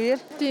 Цагаан сарын үеэр.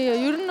 Тийм,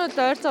 ер нь бол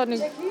ойролцоогоор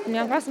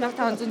 1000-аас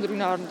 1500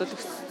 төгрөгийн хооронд бол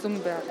өссөн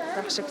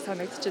байх шиг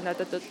санагдаж байна.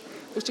 Надад бол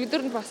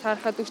өчигдөр нь бас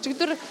харахад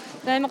өчигдөр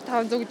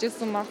 8500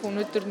 гэжсэн мах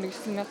өнөөдөр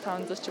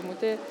 9500 ч юм уу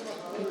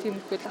тийм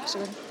их байх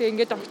шиг байна. Тэгээ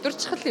ингээд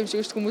докторчхал юм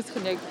шиг хүмүүсийнх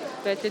нь яг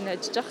байдлыг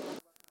ажиж байгаа.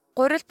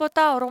 Гурил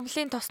будаа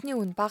ургамлын тосны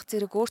үн бага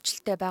зэрэг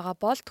өөрчлөлттэй байгаа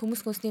бол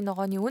төмс хүнсний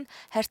ногооны үн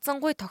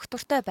харьцангуй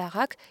тогтвортой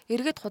байгааг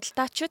иргэд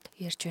худалдаачид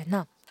ярьж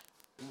байна.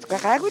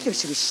 Гайгүй л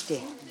биш шүү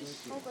дээ.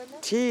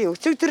 Тий,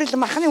 өчигдөр л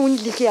махны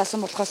үнэл их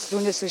яасан болохоос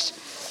түүнээс биш.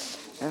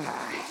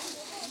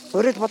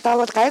 Өөрөө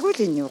бодоавол гайгүй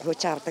л энэ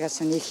хууч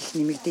авдагаас нэг их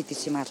нэмэгдээд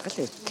исэн юм алга л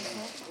байт.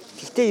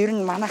 Гэхдээ ер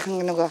нь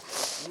манайхан нөгөө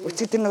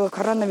өчигдөр нөгөө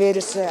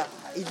коронавирус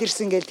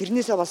илэрсэн гээл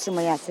тэрнээсээ болсон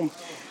юм яасан.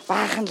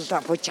 Баахан л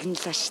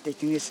бужигналаа шүү дээ.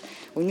 Тэрнээс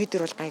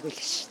өнөөдөр бол гайгүй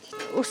л шүү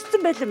дээ.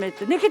 Өссөн байлаа мэд.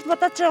 Нэгэд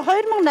бодоод чи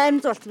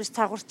 2800 болт биш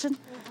цагур чинь.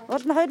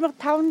 Бол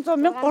 2500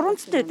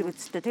 1300 байдаг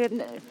үстэй. Тэгэхээр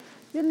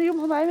ер нь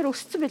юм амар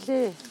өссөн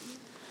байлээ.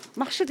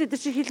 Махшид эдэр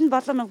чи хилэн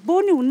болоо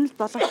бөөний үнэлт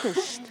болоотой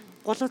шүү дээ.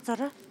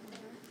 Гулууцаараа.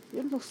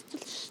 Ер нь өссөн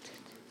л шүү дээ.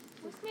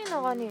 Өсний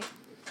ногооны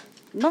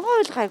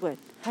ногоо л гайгүй.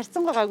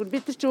 Харьцангуй гайгүй.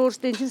 Бид нар ч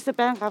өөрсдөө энэсээ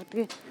байн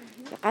гавдгийг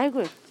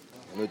гайгүй.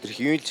 Өнөөдөр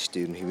хивээл л шүү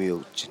дээ. Ер нь хивээ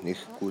явж нэг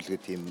гүйлгээ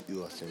тийм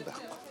юу болсон юм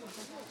байхгүй.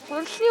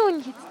 Гурилын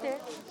үн хиттэй.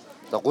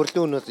 За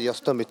гурилын үнээс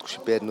ёстой мэдгүй ш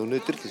байр нь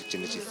өнөөдөр л хэлж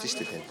байгаа хэлсэн шүү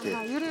дээ тань тий.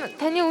 Ер нь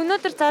таны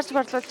өнөөдөр зааж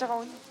борлуулж байгаа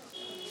үн.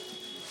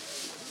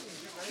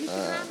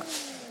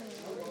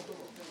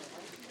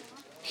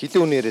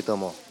 Хилийн үн яриад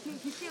юм уу?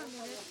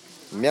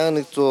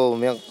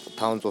 1100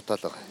 1500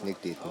 тал нэг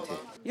дээдэн тий.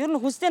 Ер нь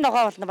хүнсний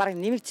ногоо бол баг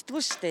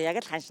нэмэгддэггүй шүү дээ.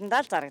 Яг л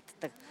ханшиндаа л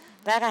зарагддаг.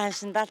 Бага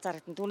ханшиндаа л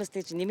зарагдсан. Түүнээс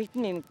тэгж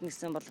нэмэгдэн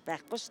гэсэн бол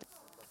байхгүй шүү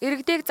дээ.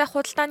 Иргэдийг зах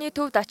худалдааны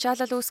төвд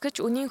ачаалал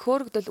үүсгэж үнийн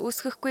хөөргдөл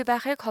үүсгэхгүй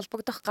байхыг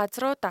холбогдох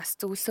газруудаас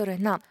зөвлөсөөр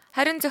байна.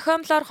 Харин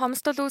зохиомлоор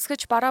хомсдол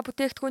үүсгэж бараа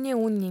бүтээгдэхүүний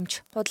үн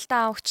нэмж,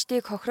 худалдаа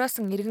авагчдыг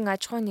хохироосон иргэн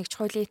аж ахуйн нэгж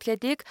хуулийн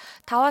этгээдийг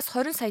 5-аас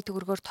 20 сая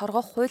төгрөгөөр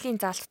торгох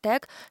хуулийн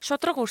заалттайг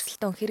шудраг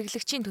өрсөлдөөн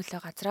хэрэглэгчийн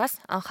төлөө газраас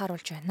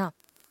анхааруулж байна.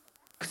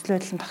 Нөхцөл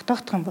байдал нь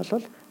тогтоох юм бол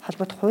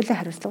холбоотой хуулийн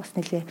хариуцлага бас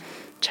нэлээ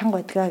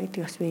чанга байдгаа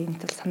гэдгийг бас би энэ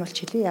тал сануулж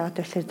хэлье.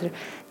 Яагаад гэвэл тэр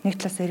нэг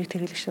талаас эрэг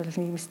хэрэглэгч бол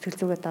нийгмийн сэтгэл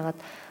зүгээ дагаад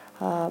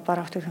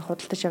бараа бүтээгдэхүүн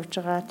худалдаж явж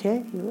байгаа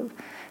тий.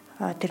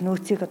 Тэр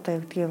нөөцийг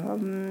одоо юу гэдгийг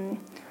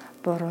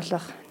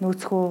бууруулах,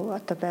 нөөцхөө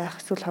одоо байх,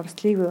 эсвэл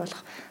хомсдлыг бий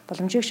болох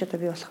боломжийг ч одоо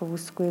бий болох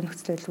үүсэхгүй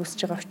нөхцөл байдал үүсэж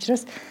байгаа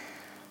учраас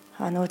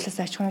нөгөө талаас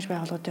аж ахуйн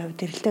байгууллагуудын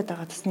хувьд эрэлтэд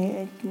байгаа тасны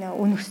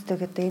үн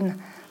өсөлтөг одоо энэ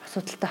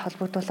асуудалтай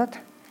холбогдуулаад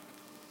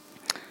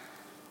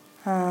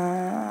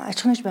аж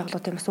ахуйн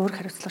байгууллагуудын бас өөр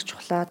хариуцлага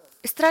чухлаа.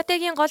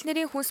 Стратегийн гол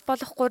нэрийн хүнс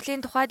болох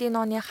гурилын тухайд энэ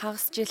оны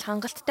хагас жил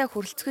хангалттай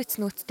хүрэлцэх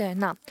эцнөөцтэй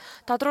байна.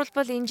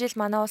 Тодорхойлбол энэ жил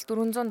манай улс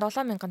 407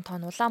 мянган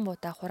тонн улаан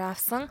буудай хураа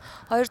авсан,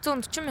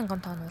 240 мянган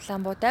тонн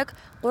улаан буудайг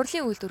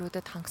гурилын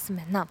үйлдвэрүүдэд хангасан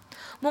байна.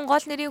 Мөн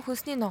гол нэрийн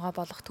хүнсний ногоо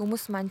болох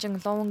төмөс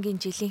манжин ловонгийн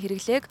жилийн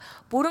хэрэглээг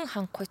бүрэн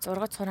хангахуйц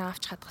ургац сураа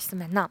авч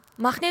хадгалсан байна.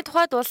 Махны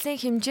тухайд улсын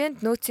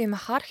хэмжээнд нөөцийн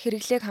махаар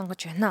хэрэглээг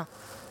хангаж байна.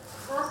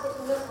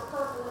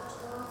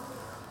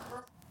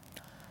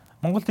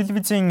 Монгол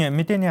телевизийн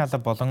мэдээний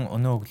алба болон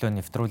өнөө өглөө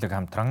нэвтрүүлэг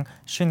хамтран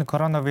шинэ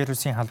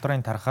коронавирусын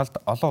халдварын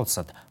тархалт олон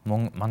улсад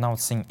мөн манай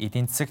улсын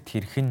эдийн засагт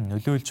хэрхэн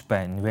нөлөөлж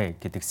байна вэ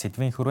гэдэг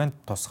сэдвийн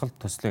хүрээнд тусгал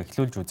төслөө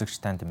эхлүүлж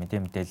үзэгч танд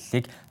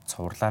мэдээллийг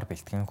цувралаар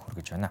бэлтгэн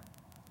хүргэж байна.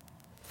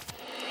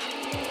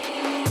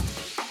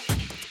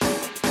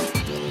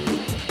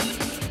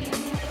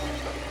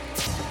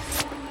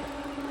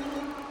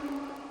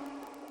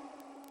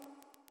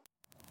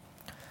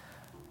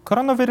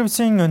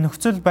 Коронавирусын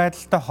нөхцөл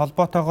байдалтай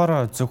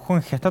холбоотойгоор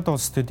зөвхөн хятад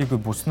улс төдийгүй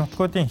бүс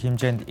нутгуудын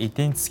хэмжээнд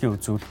эдийн засгийн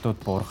үзүүлэлтүүд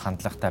буурах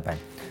хандлагатай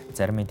байна.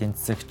 Зарим эдийн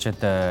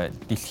засагчид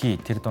дэлхий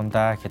тэр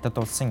дундаа хятад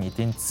улсын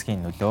эдийн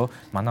засгийн нөлөө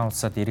манай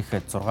улсад ирэх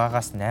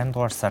 6-аас 8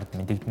 дугаар сард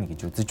мэдэгдэнэ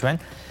гэж үзэж байна.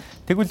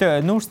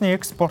 Тэгвэл нүүрсний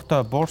экспорт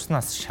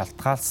буурснаас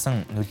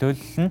шалтгаалсан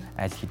нөлөөлөл нь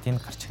аль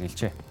хэдийн гарч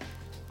ирэлжээ.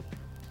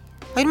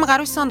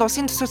 2019 онд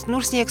улсын төсөлд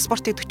нүүрсний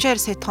экспортыг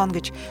 42 сая тонн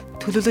гэж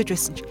төлөвлөж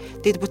байсан ч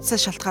дэд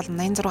бүтцээс шалтгаалan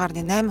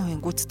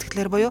 86.8%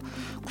 гүйцэтгэлээр буюу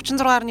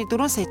 36.4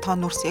 сая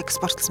тонн нүүрс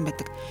экспортлсон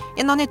байдаг.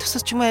 Энэ оны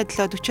төсөлд ч юм уу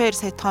адил 42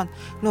 сая тонн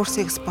нүүрс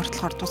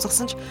экспортлохоор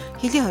тусгасан ч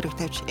хөлийн хориг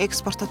тавьж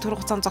экспортод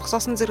төрөх хугацаанд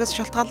зогсоосон зэрэгс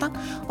шалтгаалan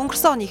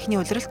өнгөрсөн оны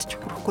эхний улиралд ч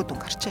хүрэхгүй дүн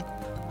гарчээ.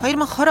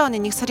 2020 оны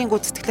 1 сарын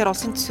гүйцэтгэлээр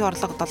улсын төсвийн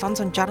орлого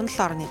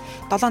 767.7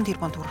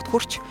 тэрбум төгрөгт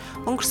хүрч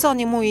өнгөрсөн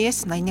оны мөн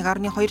үеэс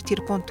 81.2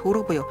 тэрбум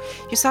төгрөг буюу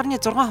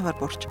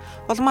 9.6% буурч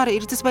улмаар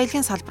эрдэс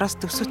баялагын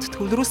салбараас төсөвт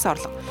төвлөрүүлсэн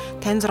орлого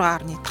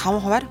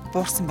 56.5%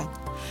 буурсан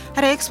байна.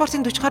 Харин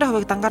экспортын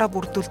 40% дангаараа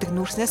бүрдүүлдэг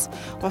нүүрснээс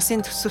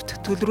улсын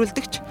төсөвт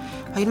төлрүүлдэгч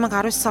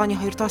 2019 оны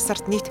 2 дугаар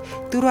сард нийт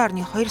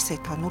 4.2 сая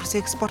тонн нүүрс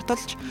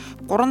экспортлж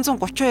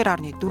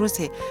 332.4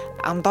 сая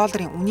ам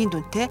долларын үнийн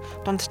дүнтэй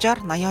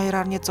дунджаар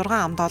 82.6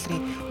 ам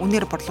долларын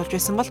үнээр борлуулж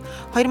байсан бол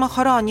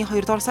 2020 оны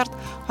 2 дугаар сард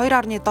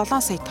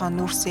 2.7 сая тонн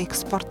нүүрс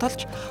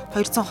экспортлж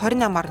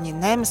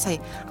 228.8 сая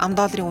ам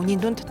долларын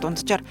үнийн дүнд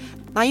дунджаар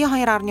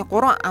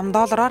 82.3 ам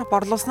доллараар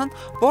борлуулсан нь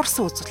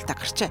буурсан үзүүлэлттэй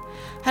гарчээ.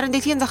 Харин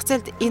дэлхийн зах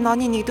зээлд энэ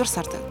оны 1-р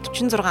сард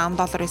 46 ам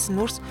доллар байсан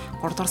нүүрс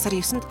 3-р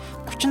сарын 9-нд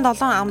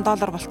 47 ам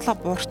доллар болтлоо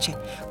буурчээ.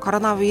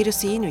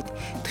 Коронавирусын энэ үед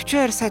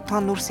 42 сая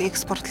тонн нүүрс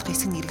экспортлох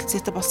хэсэг нь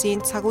эргэлзээтэй болсон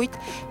энэ цаг үед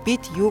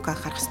бид юуг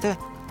анхаарах ёстой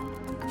вэ?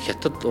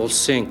 Хятад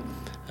улсын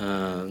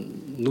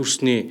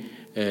нүүрсний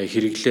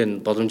хэрэглээ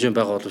нь боломжийн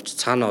байгаа боловч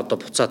цаана одоо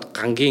буцаад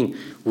гангийн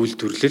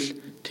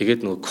үйлдвэрлэл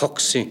тэгээд нөгөө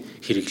коксын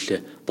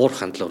хэрэглээ буур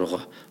хандлага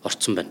руу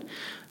орцсон байна.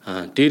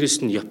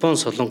 Дээрээс нь Япон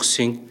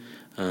солонгосын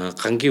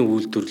гангийн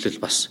үйлдвэрлэл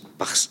бас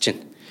багасж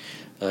байна.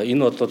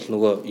 Энэ бол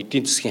нөгөө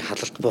эдийн засгийн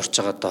халалт буурч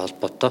байгаатай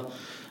холбоотой.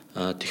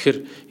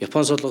 Тэгэхээр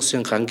Япон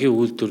солонгосын гангийн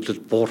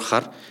үйлдвэрлэл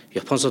буурахаар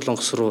Япон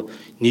солонгос руу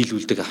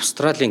нийлүүлдэг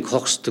Австралийн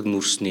коксдог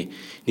нүрсний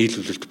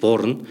нийлүүлэлт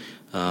буурна.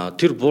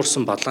 Тэр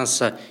буурсан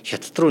балансаа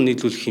хятад руу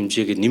нийлүүлэх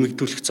хэмжээг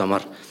нэмэгдүүлэх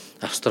замаар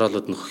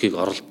Австралиуд нөхөхийг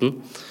оролдоно.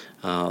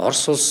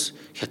 Орос улс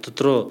хятад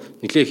руу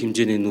нэлээд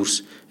хэмжээний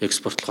нүрс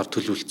экспортлохоор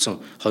төлөвлөсөн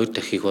 2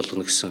 дахин их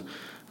болгоно гэсэн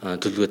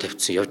төлөвлөгөө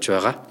тавьсан явж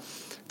байгаа.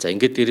 За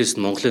ингээд дээрээс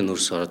нь Монголын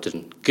нүрс ороод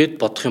ирнэ. Гэд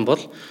бодох юм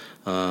бол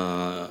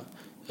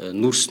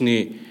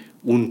нүрсний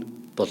үн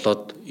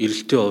болоод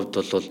эрэлтийн хувьд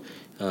бол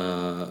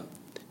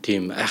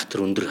тийм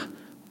айхтар өндөр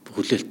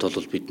хүлээлт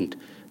бол бидэнд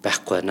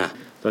байхгүй байна.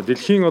 За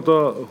дэлхийн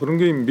одоо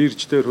хөрөнгөний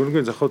бирж дээр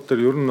хөрөнгөний захууд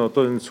дээр ер нь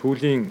одоо энэ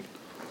сүүлийн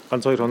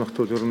ганц 2 хоногт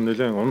бол ер нь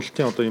нэлээд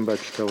уналтын одоо юм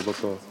байдалтай бол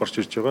одоо орж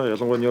ирж байгаа.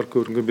 Ялангуяа Нью-Йорк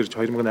хөрөнгөний бирж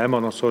 2008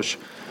 оноос хойш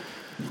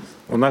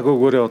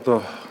унаагүйгээр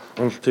одоо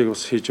уналтыг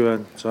бас хийж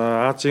байна.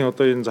 За Азийн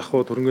одоо энэ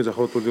захууд хөрөнгөний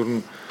захууд бол ер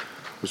нь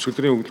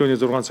өсвөрийн өглөөний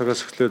 6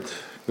 цагаас эхлээд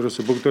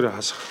ерөөсө бүгдээрээ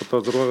хасах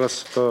одоо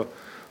 6-аас одоо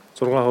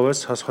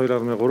 6%-аас хас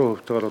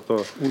 2.3%-аар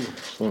одоо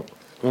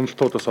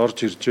уналтуудаас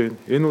орж ирж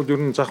байна. Энэ бол ер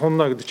нь зах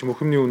унаа гэдэг чинь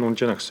мөхөмний үн унж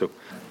байна гэсэн үг.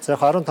 За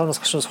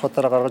 15-наас гашуун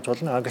сахуудаараа гаргаж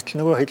болно. Гэтэл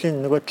нөгөө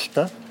хэлийн нөгөө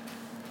талдаа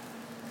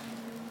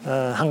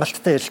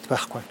хангалттай эрэлт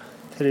байхгүй байна.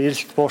 Тэр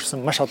эрэлт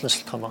буурсан маш олон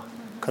шалтгаан байна.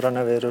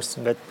 Коронавирус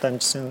ингээд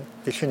дамжсан,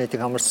 дэлхийн нийтийг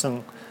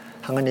хамарсан,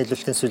 ханган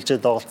нийлүүлэлтийн сүлжээ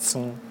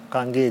доголдсон,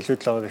 гангийн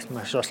илүүдл байгаа гэх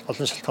маш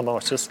олон шалтгаан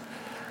байгаа учраас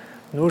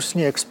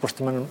нүүрсний экспорт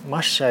маань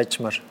маш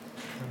аажмаар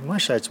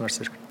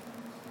зэрэг.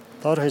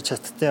 Доор хийж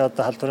хаттын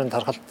одоо халдварын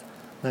тархалт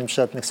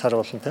намжаад 1 сар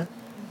болно те.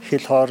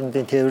 Хил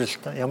хоорондын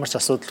тээвэрлэлт ямар ч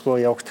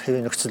асуудалгүй явагдах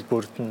хэвийн нөхцөл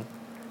бүрдэнэ.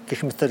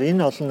 Гэх мэтээр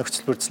энэ олон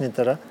нөхцөл бүрдсэний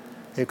дараа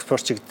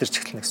экспорт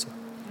чигдэрч эхэлнэ гэсэн.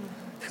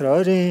 Тэгэхээр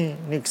ойрын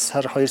 1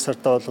 сар 2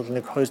 сартаа бол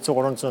нэг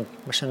 200-300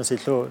 машинаас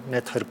илүү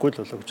найдах хэрэггүй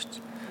л болоо гэж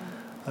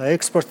байна.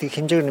 Экспортыг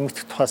хэмжээгээр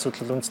нэмэгдэх тухай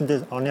асуудал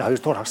үндсэндээ оны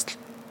 2 дугаар хагасл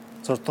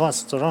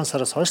 6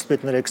 сараас хойш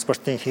бид нэр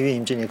экспортын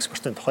хэвийн хэмжээний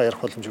экспортын тухай ярих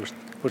боломж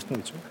бүрдэнэ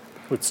гэж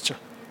үзэж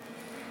байгаа.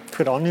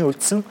 Тэгэхээр оны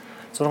үлдсэн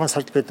 6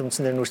 сард бид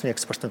үндсэндээ нүүрсний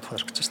экспортын тухай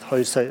ярих гэж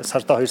байна. 2 сая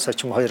 2 сая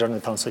ч юм уу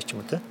 2.5 сая ч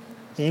юм уу те.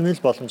 Ийм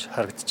л боломж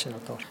харагдаж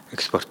байна одоо.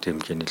 Экспортын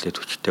хэмжээ нэлээд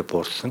хүчтэй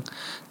буурсан.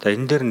 За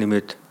энэ дээр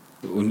нэмээд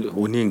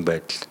үнийн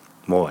байдал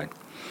муу байна.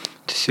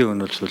 Тэсийн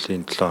үн бол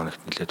сүүлийн 7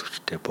 хоногт нэлээд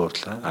хүчтэй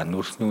буурлаа.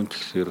 Нүүрсний үн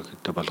гэсэн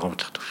ерөнхийдөө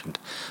болгоомжлох төвшөнд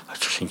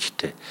очих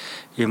шинжтэй.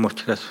 Ийм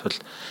учраас бол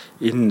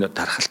энэ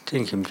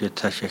дархалтын хэмжээ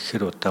цаашаа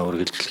ихэр удаа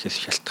үргэлжлэхээс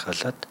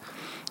шалтгаалаад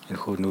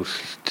энэхүү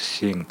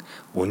нүүрсийн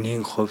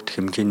үнийн хувьд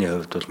хэмжээний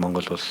хувьд бол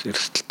Монгол улс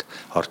эрсдэлд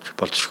орж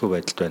болзошгүй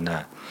байдалд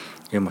байна.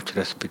 Ийм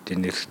учраас бид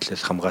энэ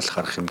эрсдлээс хамгаалах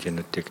арга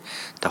хэмжээнүүдийг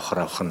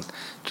давхар авах нь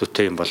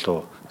зүйтэй юм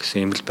болов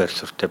гэсэн юм л байр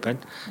суурьтай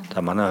байна.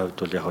 За манай хувьд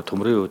бол яг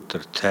төмрийн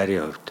өдөр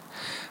цайрын хувьд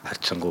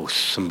харьцангуй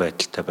өссөн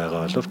байдалтай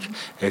байгаа боловч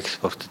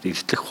экспортод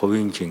эзлэх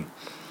хувийн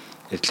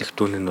эзлэх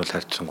дүн нь бол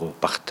харьцангуй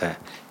багатай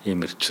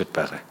ийм эрсдлүүд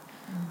байгаа.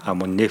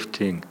 Мөн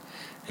нефтийн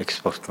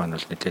экспорт маань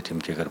бол нэлээд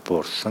хэмжээгээр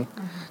буурсан.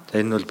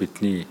 За энэ бол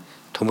бидний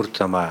төмөр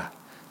замаа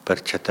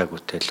барьж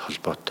чадаагүйтэй л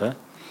холбоотой.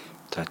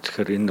 За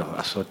тэгэхээр энэ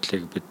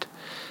асуудлыг бид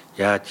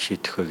яаж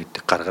шийдэх вэ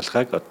гэдэг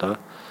гаргалгааг одоо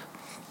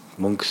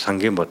мөнгө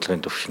сангийн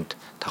бодлогын төвшөнд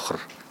давхар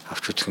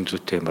авч үзэх нь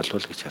зүйтэй юм болов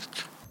уу гэж харж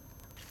байна.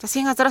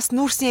 Засгийн газраас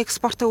нүүрсний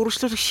экспортыг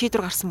үргэлжлүүлэх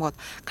шийдвэр гарсан бөгөөд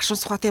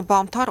гашуун сухатын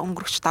бомтоор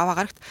өнгөрөгч даваа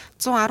гарагт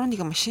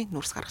 111 машин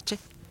нүүрс гаргажээ.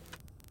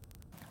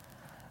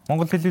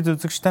 Монгол телевиз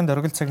үзэгчдэнд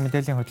оргил цаг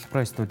мэдээллийн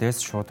хөтөлбөрийн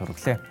студиэс шууд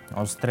хүргэлээ.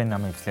 Улс төрийн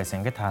намын эвлээс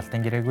ангид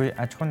хаалтан гэрээгүй,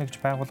 аж ахуй нэгж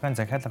байгууллагын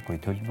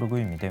захиалгагүй,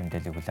 төлбөргүй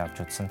мэдээллийг хүлээн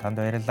авч үзсэн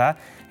танд баярлалаа.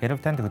 Хэрв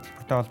танд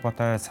хөтөлбөртэй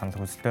холбоотой санал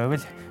хүсэлтэй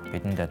байвал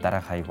бидэнд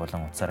дараах хаяг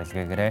болон утсаар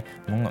илгээгээрэй.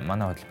 Мөн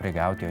манай хөтөлбөрийг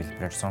аудио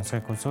хэлбэрээр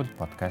сонсохыг хүсвэл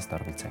подкаст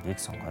оргил цагийг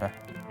сонгоорой.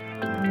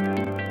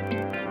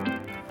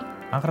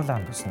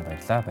 Анхаарлаа хандуулсанд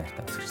баярлалаа.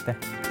 Баяртай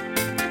үзэгчдээ.